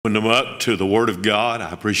Open them up to the Word of God. I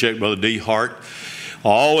appreciate Brother DeHart.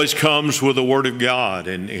 Always comes with the Word of God,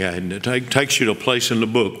 and it takes you to a place in the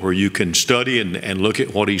book where you can study and look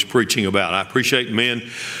at what he's preaching about. I appreciate men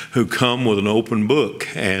who come with an open book.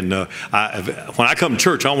 And when I come to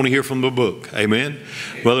church, I want to hear from the book. Amen.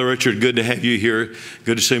 Brother Richard, good to have you here.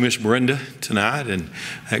 Good to see Miss Brenda tonight, and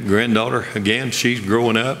that granddaughter again. She's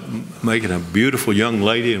growing up, making a beautiful young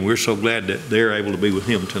lady, and we're so glad that they're able to be with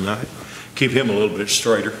him tonight. Keep him a little bit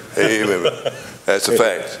straighter. Amen. That's a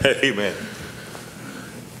fact. Amen.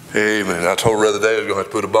 Amen. I told her the other day I was going to have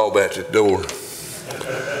to put a ball bat at the door.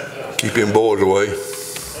 Keep them boys away.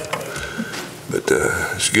 But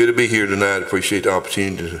it's good to be here tonight. Appreciate the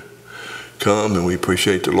opportunity to come, and we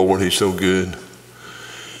appreciate the Lord. He's so good.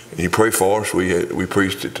 And you pray for us. We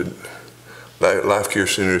preached at the Life Care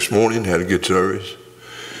Center this morning, had a good service.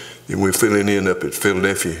 And we're filling in up at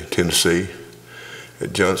Philadelphia, Tennessee,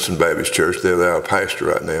 at Johnson Baptist Church. They're our pastor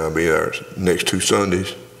right now. I'll be there next 2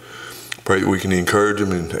 Sundays. Pray that we can encourage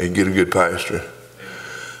them and get a good pastor.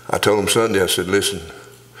 I told them Sunday, I said, listen,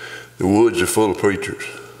 the woods are full of preachers,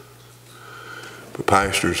 but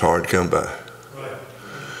pastors hard to come by.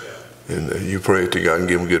 And you pray that God can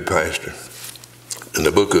give them a good pastor. In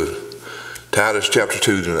the book of Titus chapter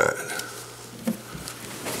 2 tonight.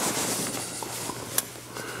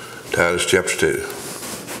 Titus chapter 2.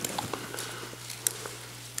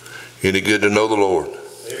 Isn't it good to know the Lord?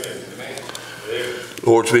 The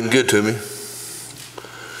Lord's been good to me.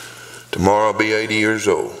 Tomorrow I'll be 80 years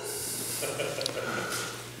old.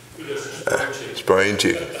 Spraying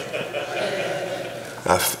chicken.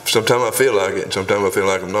 Sometimes I feel like it, and sometimes I feel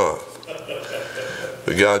like I'm not.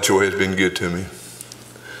 But God sure has been good to me.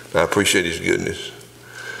 I appreciate His goodness.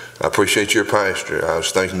 I appreciate your pastor. I was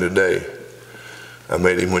thinking today, I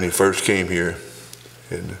met him when he first came here,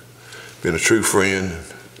 and been a true friend,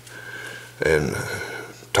 and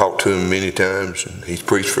talked to him many times, and he's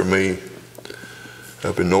preached for me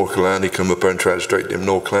up in North Carolina. He come up there and try to straighten them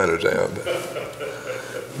North Carolinians out,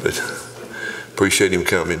 but appreciate him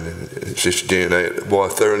coming. And Sister Jen, boy, I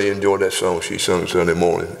thoroughly enjoyed that song she sung Sunday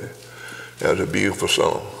morning. That was a beautiful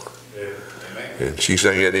song, and she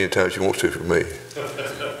sang that anytime she wants to for me.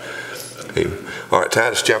 All right,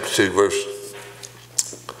 Titus chapter 2, verse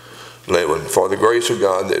 11. For the grace of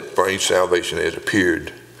God that brings salvation has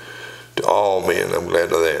appeared to all men. I'm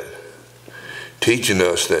glad of that. Teaching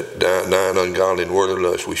us that dying ungodly and worldly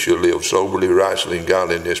lust, we should live soberly, righteously, and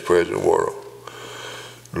godly in this present world.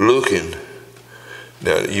 Looking,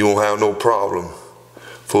 now you won't have no problem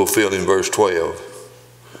fulfilling verse 12.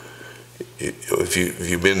 If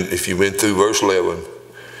you've been through verse 11,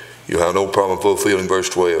 you'll have no problem fulfilling verse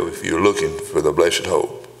 12 if you're looking for the blessed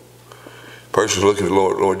hope. Person's looking for the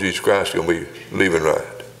Lord Jesus Christ, going to be living right.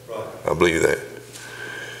 I believe that.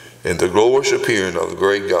 And the glorious appearing of the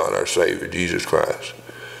great God, our Savior, Jesus Christ,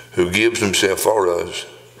 who gives himself for us,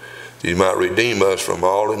 that he might redeem us from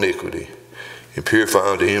all iniquity, and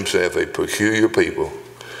purify unto himself a peculiar people,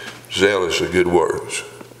 zealous of good works.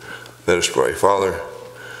 Let us pray. Father,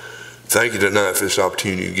 thank you tonight for this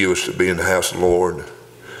opportunity you give us to be in the house of the Lord.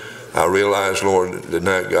 I realize, Lord,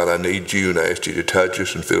 tonight, God, I need you, and I ask you to touch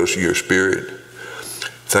us and fill us with your Spirit.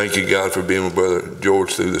 Thank you, God, for being with Brother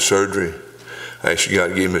George through the surgery. I ask you, God,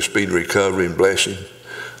 to give him a speedy recovery and blessing.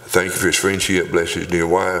 I thank you for his friendship. Bless his dear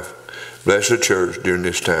wife. Bless the church during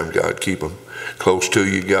this time, God. Keep them close to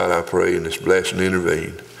you, God, I pray, in this blessing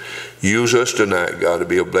intervene. Use us tonight, God, to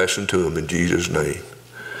be a blessing to them in Jesus' name.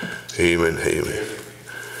 Amen. Amen.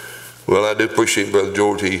 Well, I do appreciate Brother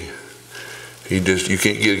George. You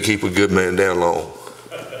can't keep a good man down long.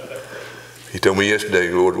 He told me yesterday,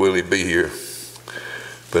 Lord, will he be here?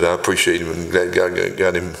 But I appreciate him, and glad God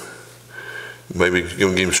got him. Maybe going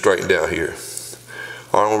to get him straightened out here.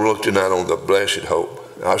 I want to look tonight on the blessed hope.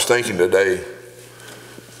 I was thinking today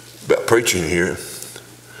about preaching here.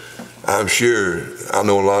 I'm sure, I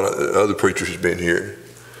know a lot of other preachers has been here.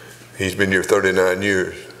 He's been here 39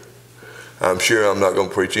 years. I'm sure I'm not going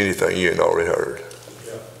to preach anything you ain't already heard.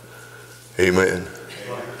 Yeah. Amen.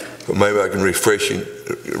 But maybe I can refresh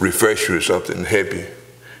you with something and help you,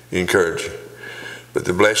 encourage you. But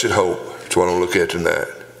the blessed hope is what I want to look at tonight.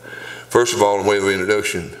 First of all, in way of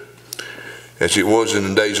introduction, as it was in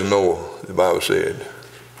the days of Noah, the Bible said,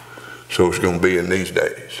 so it's going to be in these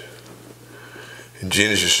days. In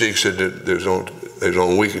Genesis 6 said that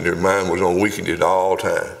their mind was on wickedness at all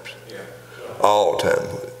times. All time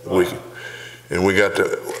wicked. And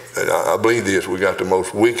I believe this, we got the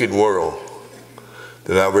most wicked world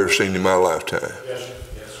that I've ever seen in my lifetime.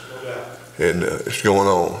 And it's going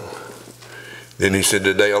on. Then he said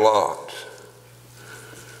the day of Lot.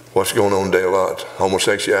 What's going on today a lot?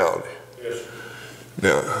 Homosexuality. Yes.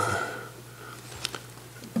 Now,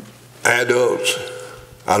 adults,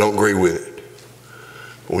 I don't agree with it.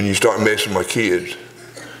 But when you start messing with my kids,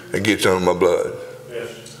 it gets under my blood.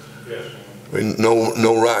 Yes. Yes. We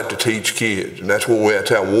no right to teach kids, and that's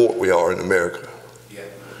how warped we are in America. Yeah.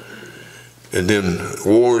 And then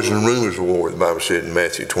wars and rumors of war, the Bible said in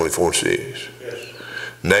Matthew 24:6. Yes.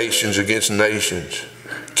 Nations against nations,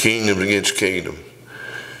 kingdoms against kingdoms,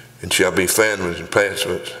 and shall be famines and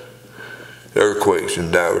pestilence, earthquakes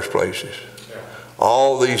in diverse places. Yeah.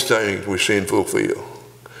 All these things we're seeing fulfilled.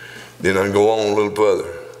 Then I can go on a little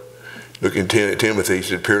further. Look in Timothy, he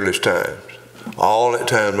said peerless times. All that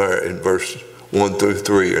time there in verse 1 through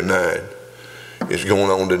 3 or 9 is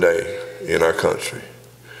going on today in our country.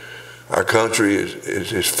 Our country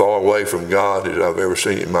is as far away from God as I've ever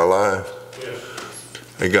seen in my life. Yes.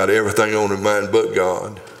 They got everything on their mind but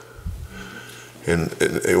God. And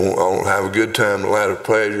they won't have a good time, a lot of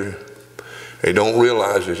pleasure. They don't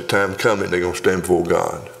realize there's a time coming they're going to stand before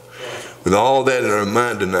God. With all that in our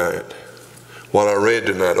mind tonight, what I read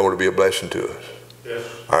tonight ought to be a blessing to us. Yes.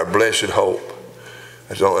 Our blessed hope.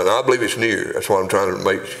 That's all, and I believe it's near. That's what I'm trying to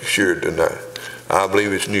make sure tonight. I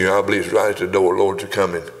believe it's near. I believe it's right at the door. The Lord's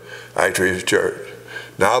coming after his church.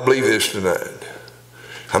 Now I believe this tonight.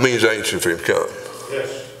 How many is anxious for him to come?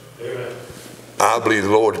 Yes. Amen. I believe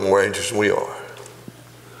the Lord's more anxious than we are.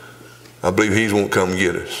 I believe he's won't come and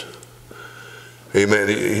get us. Amen.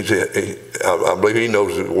 I believe he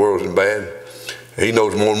knows that the world's in bad. He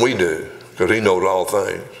knows more than we do because he knows all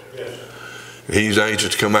things. Yes. He's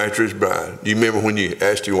anxious to come after his bride. You remember when you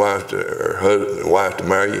asked your wife to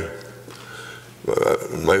marry you?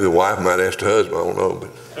 Maybe the wife might ask the husband, I don't know.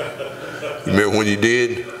 But you remember when you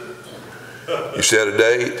did? You set a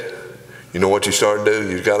date. You know what you started doing?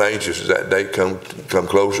 You got anxious as that date come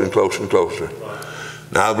closer and closer and closer.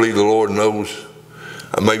 Now I believe the Lord knows.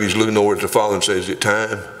 Maybe he's looking over at the Father and says, is it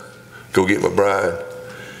time? Go get my bride.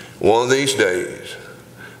 One of these days,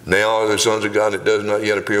 now are the sons of God that does not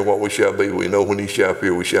yet appear what we shall be. We know when he shall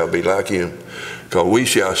appear, we shall be like him, because we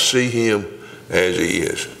shall see him as he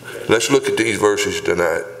is. Let's look at these verses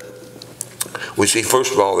tonight. We see,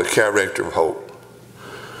 first of all, the character of hope.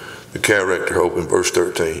 The character of hope in verse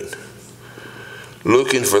 13.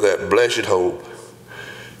 Looking for that blessed hope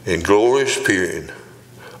and glorious appearing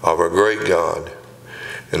of our great God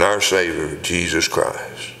and our Savior, Jesus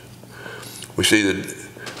Christ. We see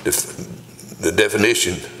the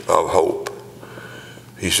definition of hope.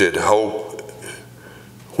 He said hope,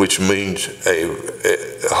 which means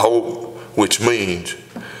hope, which means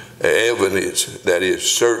evidence that is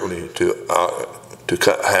certainly to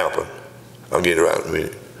happen. I'll get it right in a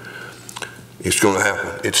minute. It's going to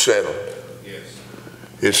happen. It's settled. Yes.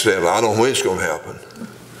 It's settled. I don't know when it's going to happen,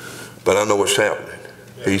 but I know what's happening.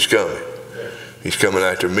 Yes. He's coming. Yes. He's coming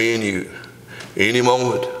after me and you. Any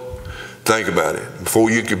moment, think about it.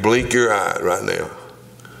 Before you could blink your eye right now,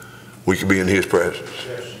 we could be in his presence.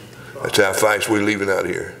 Yes. That's how fast we're leaving out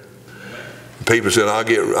here. People said, I'll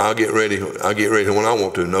get ready when I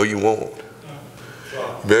want to. No, you won't.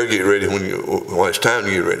 You better get ready when it's time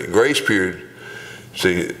to get ready. Grace period,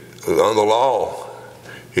 see, under the law,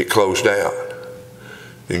 it closed out.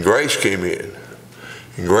 Then grace came in.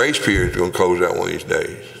 And grace period is going to close out one of these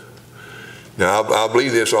days. Now, I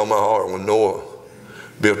believe this on my heart when Noah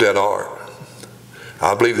built that ark.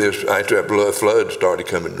 I believe this after that flood started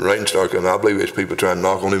coming, the rain started coming. I believe there's people trying to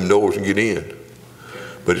knock on them doors and get in.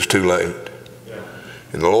 But it's too late.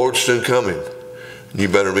 And the Lord's soon coming. And you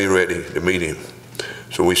better be ready to meet him.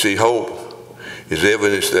 So we see hope is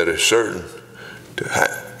evidence that is certain to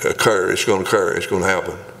occur. It's going to occur. It's going to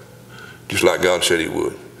happen. Just like God said he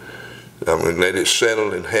would. I'm going to let it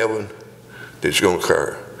settle in heaven that it's going to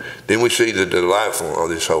occur. Then we see the delightful of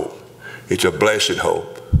this hope. It's a blessed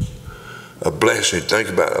hope. A blessed, think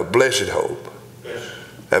about it, a blessed hope.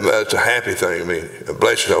 That's a happy thing, I mean, a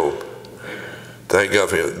blessed hope. Thank God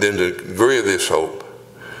for him. Then the degree of this hope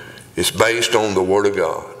is based on the Word of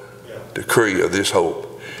God. The decree of this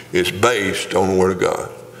hope is based on the Word of God.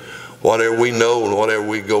 Whatever we know and whatever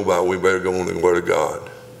we go by, we better go on the Word of God.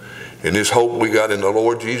 And this hope we got in the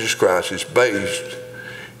Lord Jesus Christ is based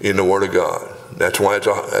in the Word of God. That's why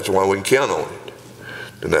we can count on it.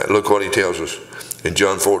 And that, look what he tells us in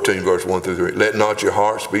John 14, verse 1 through 3. Let not your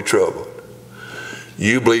hearts be troubled.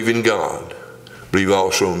 You believe in God, believe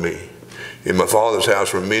also in me. In my Father's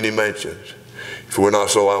house are many mansions. If it were not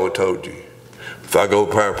so, I would have told you. If I go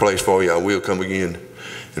prepare a place for you, I will come again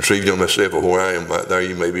and receive you myself, but where I am, there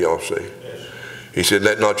you may be also. Yes. He said,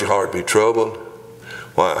 let not your heart be troubled.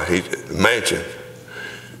 Why? Mansion.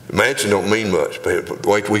 Mansion don't mean much, but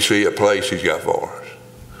wait till we see a place he's got for us.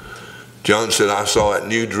 John said, I saw that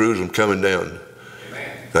New Jerusalem coming down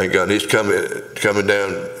Thank God. It's coming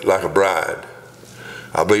down like a bride.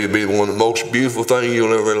 I believe it'll be one of the most beautiful things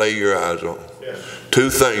you'll ever lay your eyes on. Yes. Two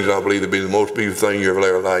things I believe will be the most beautiful thing you ever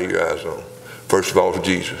lay your eyes on. First of all,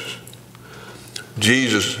 Jesus.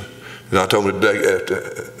 Jesus, and I told him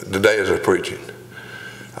the day as I was preaching,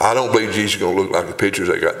 I don't believe Jesus is going to look like the pictures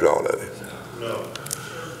they got drawn of him. No.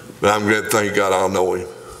 But I'm glad, thank God, I'll know him.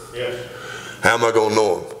 Yes. How am I going to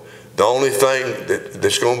know him? The only thing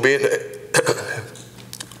that's going to be in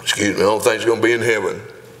the only thing that's going to be in heaven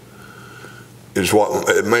is what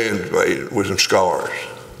a man made with some scars.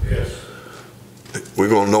 Yes. We're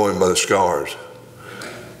going to know him by the scars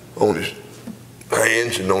on his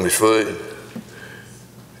hands and on his foot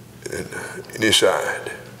and in his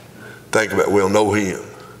side. Think about it. We'll know him.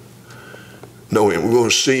 Know him. We're going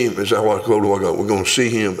to see him. Is that what I told you? We're going to see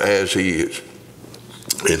him as he is.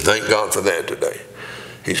 And thank God for that today.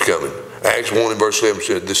 He's coming. Acts 1 and verse 11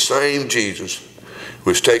 said, the same Jesus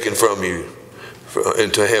was taken from you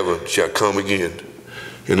into heaven shall come again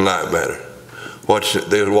in like manner.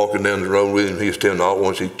 They were walking down the road with him. He was telling all at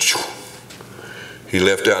once, he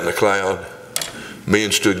left out in the cloud.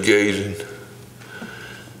 Men stood gazing.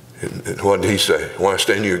 And what did he say? Why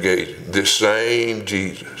stand here gazing? This same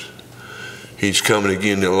Jesus, he's coming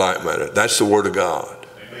again in like manner. That's the word of God.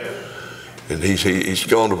 Amen. And he's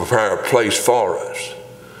going to prepare a place for us.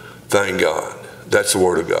 Thank God. That's the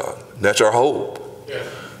word of God. That's our hope. Yeah.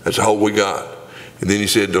 That's the hope we got. And then he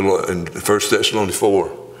said in 1 Thessalonians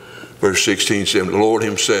 4, verse 16, 17, the Lord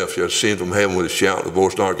himself shall send from heaven with a shout, the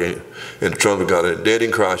voice of the archangel, and the trumpet of God, and the dead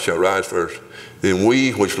in Christ shall rise first. Then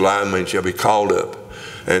we which lie in shall be called up,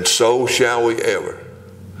 and so shall we ever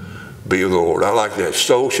be with the Lord. I like that.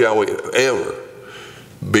 So shall we ever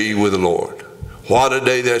be with the Lord. What a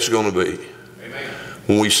day that's going to be. Amen.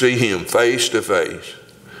 When we see him face to face.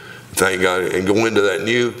 Thank God. And go into that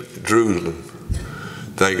new Jerusalem.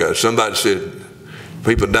 Thank God. Somebody said,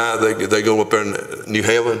 people die, they go up there in new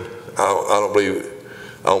heaven. I don't believe it.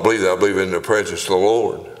 I don't believe that. I believe in the presence of the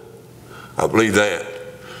Lord. I believe that.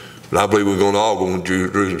 But I believe we're going to all go into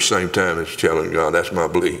Jerusalem at the same time as challenging God. That's my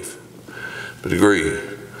belief. But agree,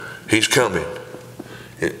 he's coming.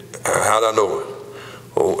 How do I know it?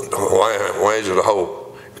 Why is it a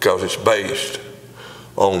hope? Because it's based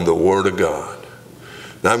on the Word of God.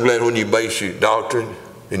 Now I'm glad when you base your doctrine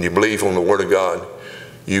and your belief on the Word of God,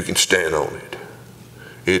 you can stand on it.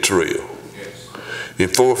 It's real. Yes. In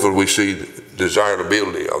fourthly, we see the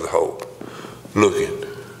desirability of the hope. Looking.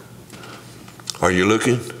 Are you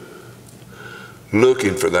looking?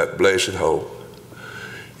 Looking for that blessed hope.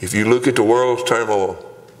 If you look at the world's turmoil,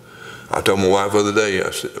 I told my wife the other day, I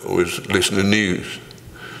was listening to news.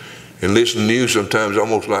 And listening to news sometimes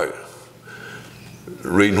almost like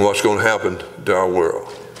reading what's going to happen to our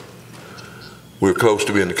world. We're close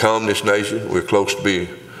to being a communist nation. We're close to being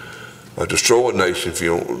a destroyed nation if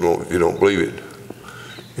you don't believe it.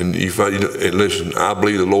 And listen, I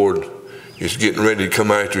believe the Lord is getting ready to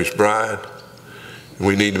come after his bride. And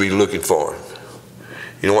we need to be looking for him.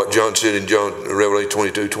 You know what John said in Revelation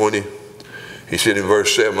 22:20? He said in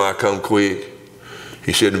verse 7, I come quick.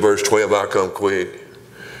 He said in verse 12, I come quick.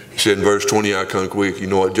 He said in verse 20, I come quick. You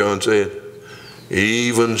know what John said?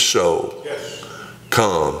 Even so, yes.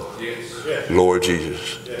 Come, yes. Lord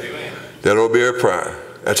Jesus. Yes. That'll be our prayer.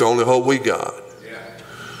 That's the only hope we got. Yeah.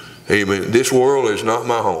 Amen. This world is not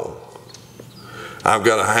my home. I've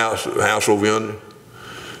got a house over yonder.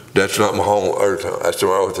 That's not my home, earth home. That's my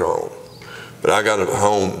earth home. But I got a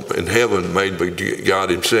home in heaven made by God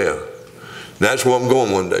himself. That's where I'm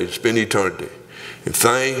going one day, to spend eternity. And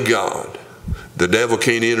thank God, the devil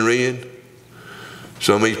can't enter in.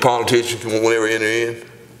 Some of these politicians won't ever enter in.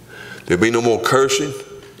 There'll be no more cursing,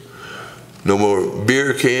 no more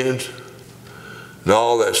beer cans, and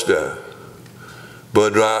all that stuff.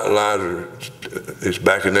 Bud Light is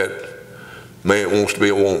back in that man wants to be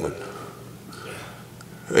a woman.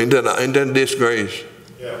 Ain't that a disgrace?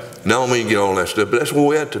 Yeah. Now I don't mean get all that stuff, but that's where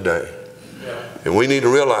we're at today. Yeah. And we need to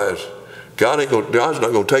realize God's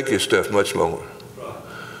not going to take this stuff much longer.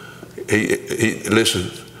 Right.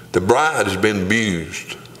 Listen, the bride has been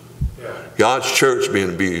abused. Yeah. God's church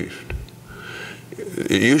being abused.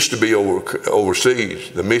 It used to be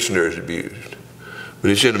overseas, the missionaries abused.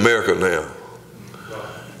 But it's in America now. Right.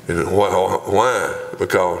 And why?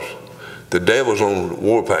 Because the devil's on the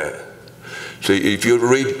warpath. See, if you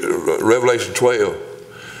read Revelation 12,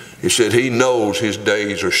 it said he knows his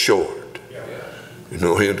days are short. Yeah. You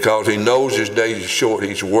know, because he knows his days are short,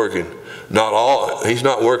 he's working. He's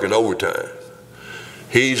not working overtime.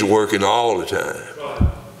 He's working all the time.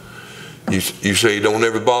 Right. You say he don't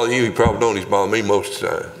ever bother you, he probably don't. He's bothering me most of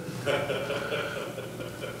the time.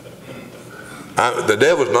 The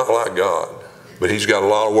devil's not like God, but he's got a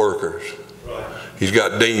lot of workers. He's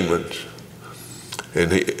got demons.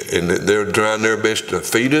 And they're trying their best to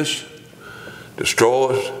feed us,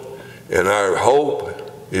 destroy us. And our hope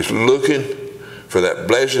is looking for that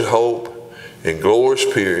blessed hope and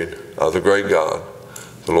glorious period of the great God,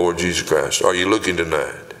 the Lord Jesus Christ. Are you looking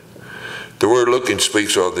tonight? The word looking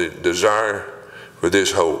speaks of the desire for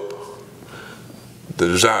this hope. The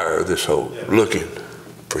desire of this hope, looking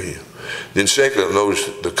for him. Then secondly, notice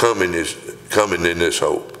the coming is coming in this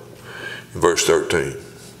hope. In verse 13.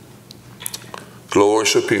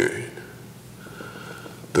 Glorious appearing.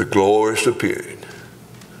 The glorious appearing.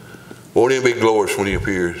 Won't it be glorious when he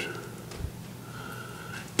appears?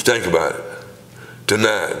 Think about it.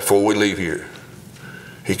 Tonight, before we leave here,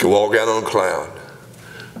 he could walk out on a cloud,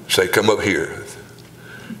 say, come up here,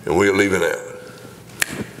 and we're leaving out.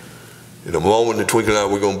 In a moment, in the twinkling of an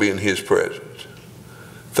eye, we're going to be in his presence.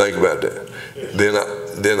 Think about that.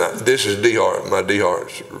 This is DeHart, my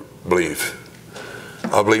DeHart's belief.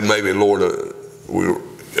 I believe maybe, Lord, we're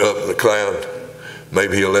up in the cloud.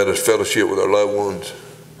 Maybe he'll let us fellowship with our loved ones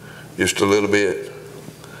just a little bit.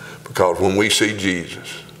 Because when we see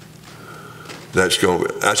Jesus, that's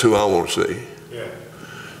who I want to see. Yeah.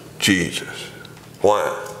 Jesus. Why?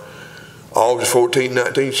 August 14,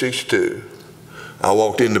 1962, I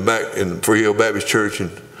walked in the back in Free Hill Baptist Church in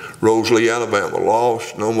Rosalie, Alabama,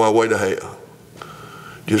 lost and on my way to hell.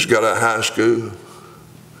 Just got out of high school,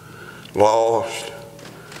 lost.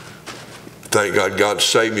 Thank God, God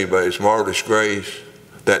saved me by his marvelous grace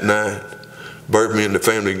that night, birthed me in the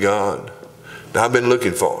family of God. Now, I've been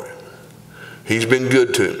looking for him. He's been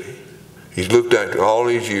good to me. He's looked after all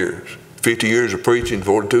these years, 50 years of preaching,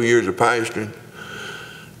 42 years of pastoring.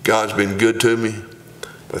 God's been good to me,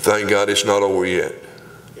 but thank God it's not over yet.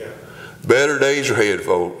 Yeah. Better days are ahead,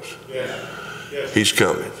 folks. Yes. Yes. He's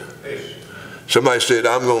coming. Yes. Somebody said,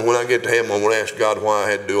 when I get to heaven, I'm going to ask God why I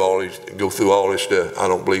had to go through all this stuff. I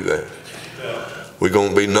don't believe that. Yeah. We're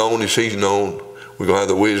going to be known as he's known. We're going to have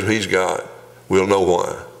the wisdom he's got. We'll know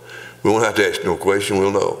why. We won't have to ask no question.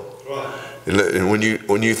 We'll know. Right. And when you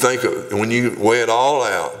weigh it all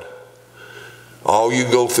out, all you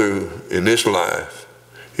go through in this life,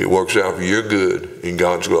 it works out for your good in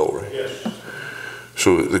God's glory. Yes.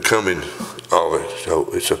 So the coming of it,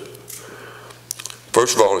 so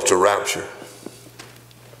first of all, it's a rapture.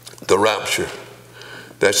 The rapture.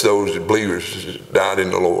 That's those believers that died in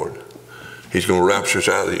the Lord. He's going to rapture us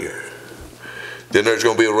out of here. Then there's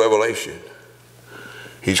going to be a revelation.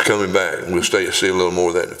 He's coming back. And we'll see a little more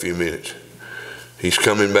of that in a few minutes. He's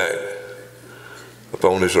coming back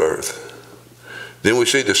upon this earth. Then we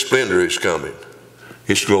see the splendor is coming.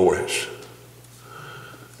 It's glorious.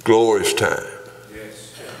 Glorious time.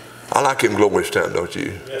 Yes. I like him glorious time, don't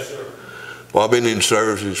you? Yes, sir. Well, I've been in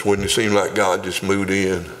services when it seemed like God just moved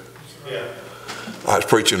in. Yeah. I was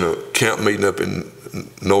preaching a camp meeting up in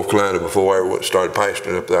North Carolina before I started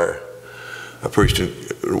pastoring up there. I preached in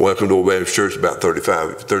Welcome to Old Baptist Church about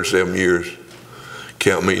 37 years.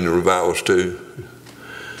 Camp meeting and revivals too.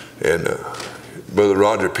 And Brother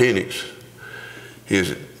Roger Penix,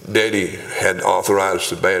 his daddy had arthritis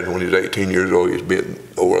so bad when he was 18 years old, he was bent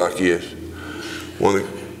over like this.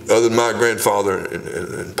 Other than my grandfather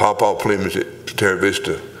and Papa Clemens at Terra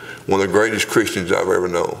Vista, one of the greatest Christians I've ever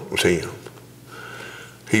known was him.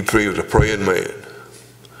 He was a praying man.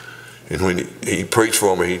 And when he preached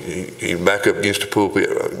for me, he'd back up against the pulpit,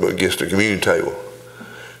 against the communion table,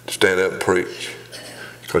 to stand up and preach.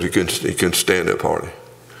 Because he couldn't stand up hardly.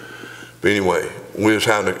 But anyway, we was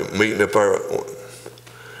having a meeting up there,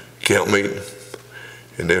 camp meeting,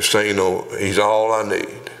 and they're saying, oh, he's all I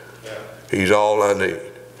need. He's all I need.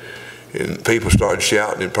 And people started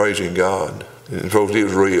shouting and praising God. And folks, it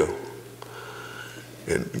was real.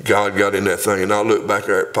 And God got in that thing, and I looked back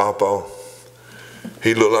there at Papa.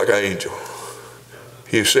 He looked like an angel.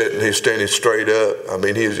 He was standing straight up. I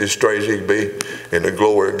mean, he was as straight as he could be, and the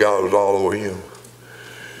glory of God was all over him.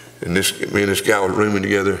 And me and this guy was rooming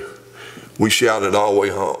together. We shouted all the way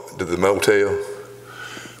home to the motel.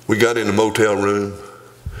 We got in the motel room.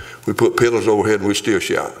 We put pillows overhead, and we still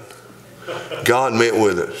shouting. God met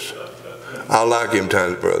with us. I like him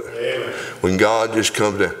times, brother. Amen. When God just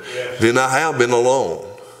comes down. Yes. Then I have been alone.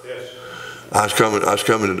 Yes. I was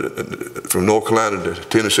coming from North Carolina to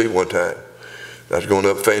Tennessee one time. I was going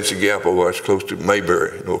up Fancy Gap over there, close to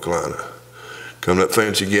Mayberry, North Carolina. Coming up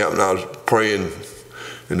Fancy Gap, and I was praying,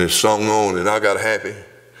 and this song on, and I got happy.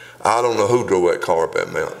 I don't know who drove that car up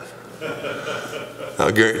that mountain.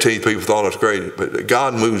 I guarantee you people thought I was crazy, but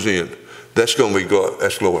God moves in. That's going to be God.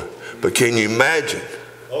 That's glory. But can you imagine?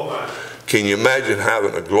 Oh my. Can you imagine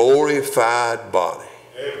having a glorified body?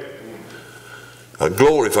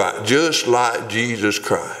 Glorified, just like Jesus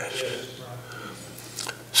Christ.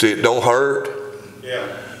 See, it don't hurt.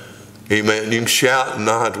 Yeah. Amen. You can shout and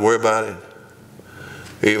not have to worry about it.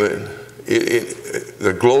 Amen.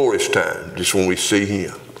 The glorious time, just when we see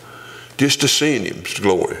Him. Just to see Him is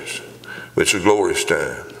glorious. It's a glorious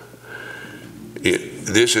time.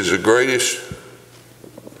 This is the greatest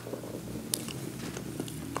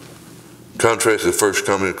contrast to the first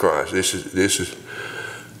coming of Christ. This is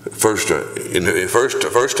first time. The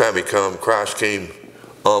first time He come, Christ came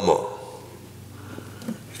humble.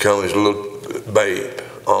 He came as a little babe,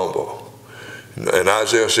 humble. And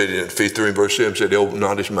Isaiah said in 53 verse 7 said, He opened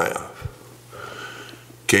not His mouth.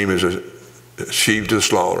 Came as a sheep to the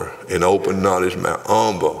slaughter and opened not His mouth.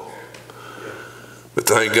 Humble. But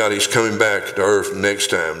thank God He's coming back to earth next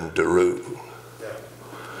time to rule.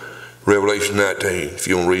 Revelation 19, if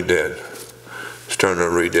you want to read that. Let's turn around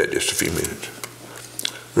and read that just a few minutes.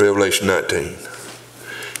 Revelation 19.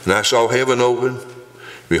 And I saw heaven open.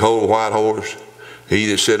 Behold, a white horse. He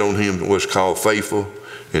that sat on him was called Faithful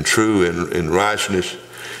and True and Righteousness.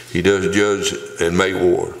 He does judge and make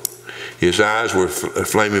war. His eyes were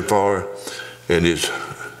flaming fire, and his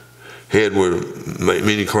head were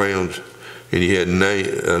many crowns, and he had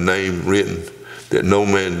a name written that no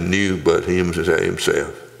man knew but him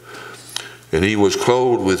himself. And he was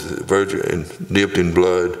clothed with virtue and dipped in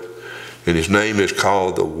blood, and his name is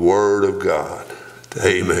called the Word of God.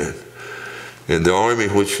 Amen. And the army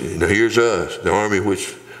which, here's us, the army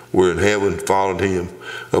which were in heaven followed him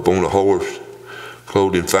up on a horse,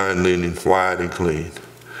 clothed in fine linen, white and clean.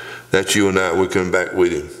 That's you and I. We're coming back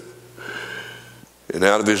with him. And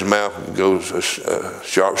out of his mouth goes a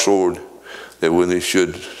sharp sword, that when he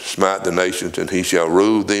should smite the nations, and he shall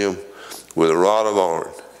rule them with a rod of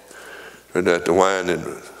iron, and that the wine and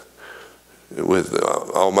with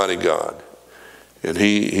Almighty God. And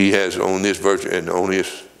he has on this virtue and on his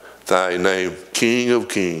thigh name King of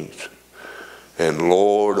Kings and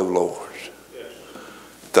Lord of Lords. Yes.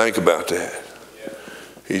 Think about that. Yeah.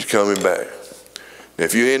 He's coming back. Now,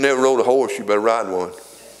 if you ain't never rode a horse, you better ride one.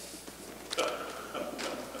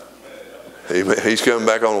 He's coming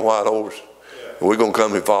back on a white horse. Yeah. And we're going to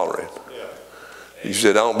come and follow him. Yeah. He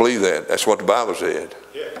said, I don't believe that. That's what the Bible said.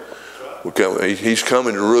 Yeah. We're coming. He's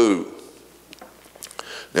coming to rule.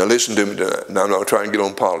 Now listen to me tonight. Now, I'm not trying to get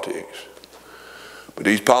on politics. But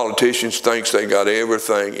these politicians think they got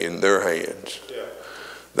everything in their hands. Yeah.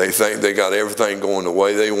 They think they got everything going the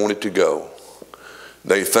way they want it to go.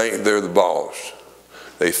 They think they're the boss.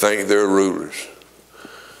 They think they're rulers.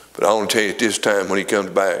 But I want to tell you, at this time when he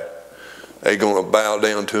comes back, they're going to bow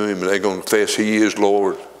down to him and they're going to confess he is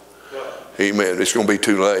Lord. Yeah. Amen. It's going to be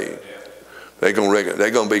too late. Yeah. They're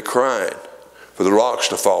going to be crying for the rocks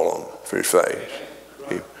to fall on them, for his face.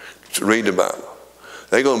 Right. Read the Bible.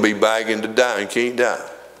 They're going to be begging to die and can't die.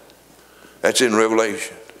 That's in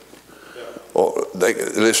Revelation. Yeah. Or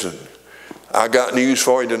listen, I got news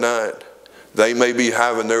for you tonight. They may be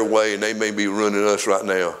having their way and they may be ruining us right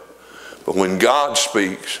now. But when God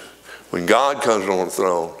speaks, when God comes on the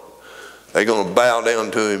throne, they're going to bow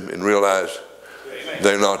down to him and realize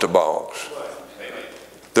they're not the boss.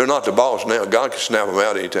 They're not the boss now. God can snap them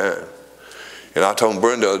out anytime. And I told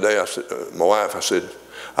Brenda the other day, I said, my wife, I said,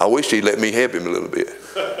 I wish he'd let me help him a little bit.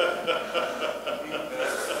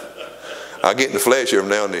 I get in the flesh every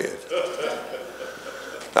now and then.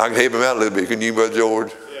 I can help him out a little bit. Can you, Brother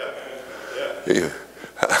George? Yeah.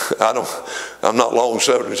 I'm not long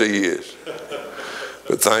suffering as he is.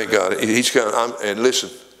 But thank God. He's coming. And listen,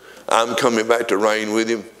 I'm coming back to reign with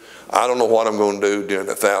him. I don't know what I'm going to do during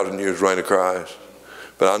 1,000 years reign of Christ.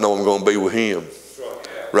 But I know I'm going to be with him.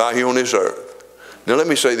 Right here on this earth. Now let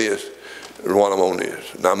me say this while I'm on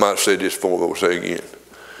this. Now I might have said this before, but we'll say it again.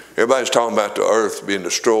 Everybody's talking about the earth being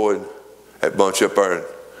destroyed. That bunch up there in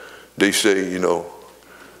D.C., you know.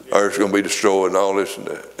 Earth's going to be destroyed and all this and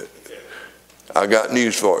that. I got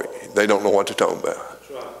news for you. They don't know what they're talking about.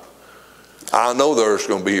 I know the earth's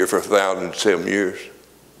going to be here for 1,007 years.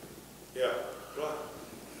 Yeah.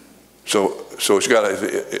 So it's got to,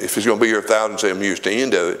 if it's going to be here 1,007 years, the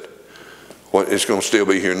end of it, it's going to still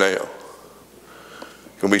be here now.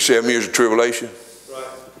 It's going to be 7 years of tribulation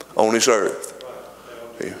on this earth.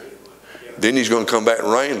 Yeah. Then he's going to come back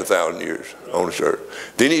and reign 1,000 years on this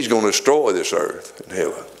earth. Then he's going to destroy this earth in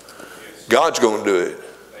heaven. God's going to do it.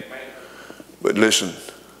 But listen,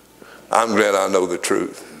 I'm glad I know the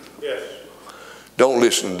truth. Yes. Don't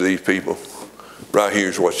listen to these people. Right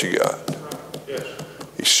here's what you got. Yes.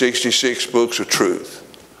 It's 66 books of truth.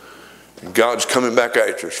 And God's coming back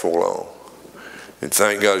after us for long. And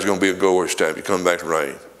thank God it's going to be a glorious time to come back to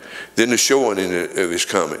reign. Then the showing of his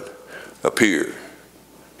coming appear.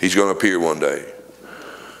 He's going to appear one day.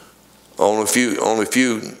 Only a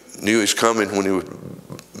few knew He's coming when He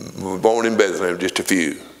was born in Bethlehem, just a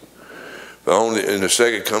few. But only in the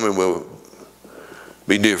second coming will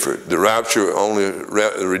be different. The rapture, only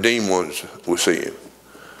the redeemed ones will see Him.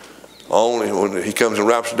 Only when He comes in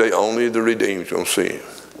rapture day, only the redeemed going to see Him.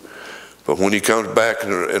 But when He comes back in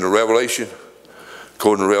the Revelation,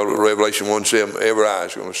 according to Revelation 1:7, every eye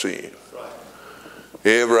is going to see Him.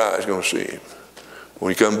 Every eye is going to see Him.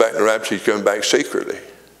 When He comes back in the rapture, He's coming back secretly.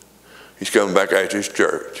 He's coming back after His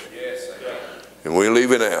church. And we're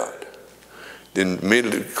leaving out. Then we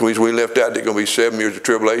left out, there's going to be 7 years of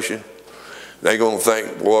tribulation. They're going to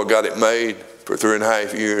think, boy, I got it made for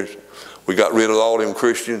 3.5 years. We got rid of all them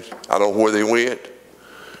Christians. I don't know where they went.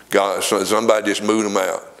 God, somebody just moved them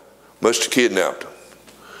out. Must have kidnapped them.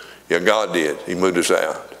 Yeah, God did. He moved us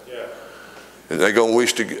out. Yeah. And they're going to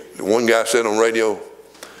wish to, one guy said on radio,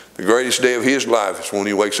 the greatest day of his life is when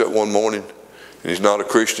he wakes up one morning and he's not a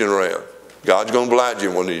Christian around. God's going to blind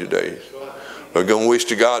you one of these days. They're going to wish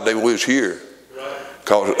to God they was here.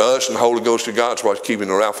 Because us and the Holy Ghost of God is what's keeping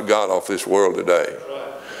the wrath of God off this world today.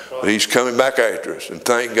 But He's coming back after us. And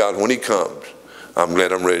thank God when He comes, I'm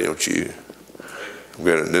glad I'm ready, don't you?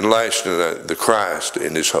 And then last, the Christ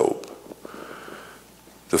in this hope.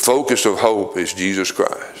 The focus of hope is Jesus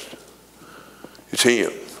Christ. It's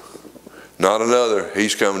Him. Not another.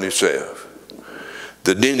 He's coming Himself.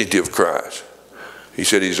 The identity of Christ. He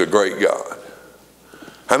said He's a great God.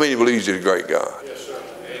 How many believes He's a great God? Yes,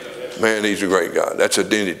 sir. Man, He's a great God. That's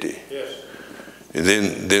identity. Yes. And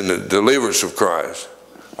then the deliverance of Christ,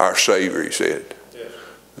 our Savior, He said. Yes.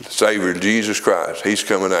 The Savior, Jesus Christ, He's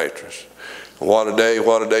coming after us. What a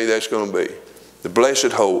day that's going to be. The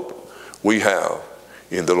blessed hope we have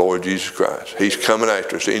in the Lord Jesus Christ. He's coming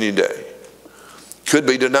after us any day. Could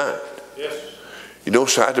be tonight. Yes. You don't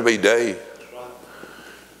have to be day.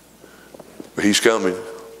 But He's coming.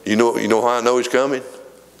 You know how I know He's coming?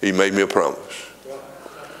 He made me a promise.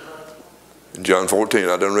 In John 14,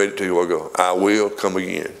 I done read it to you a while ago. I will come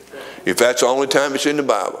again. If that's the only time it's in the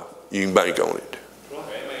Bible, you can bank on it.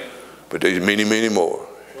 But there's many, many more.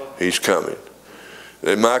 He's coming.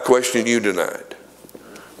 And my question to you tonight,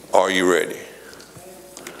 are you ready?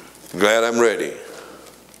 I'm glad I'm ready.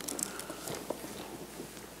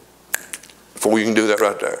 Before you can do that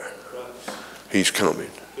right there. He's coming.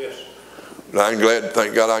 And I'm glad,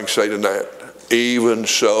 thank God I can say tonight, even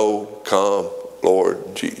so come,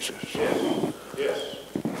 Lord Jesus. Yes. Yes.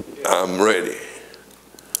 I'm ready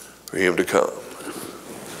for Him to come.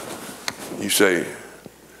 You say,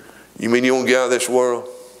 you mean you won't get out of this world?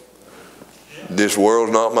 This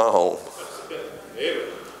world's not my home.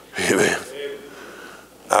 Amen.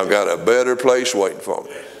 I've got a better place waiting for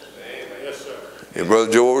me. And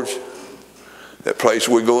Brother George, that place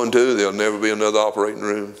we're going to, there'll never be another operating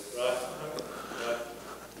room.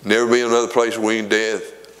 Never be another place where we in death.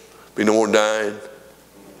 Be no more dying.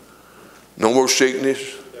 No more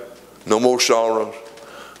sickness. No more sorrows.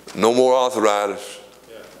 No more arthritis.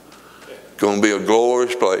 It's going to be a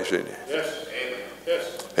glorious place, isn't it? Yes.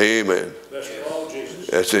 Yes. Amen.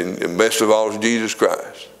 That's in best of all is Jesus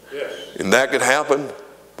Christ. Yes. And that could happen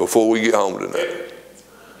before we get home tonight.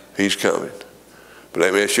 He's coming. But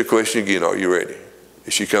let me ask you a question again. Are you ready?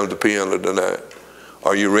 If she comes to piano tonight,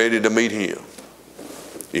 are you ready to meet Him?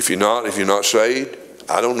 If you're not saved,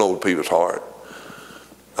 I don't know people's heart.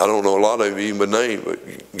 I don't know a lot of you even by name,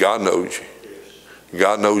 but God knows you.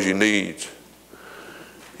 God knows your needs.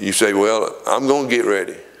 You say, well, I'm going to get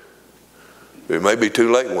ready. It may be too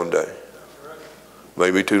late one day.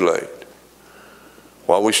 Maybe too late.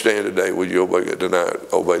 While we stand today, would you obey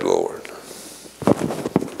the Lord?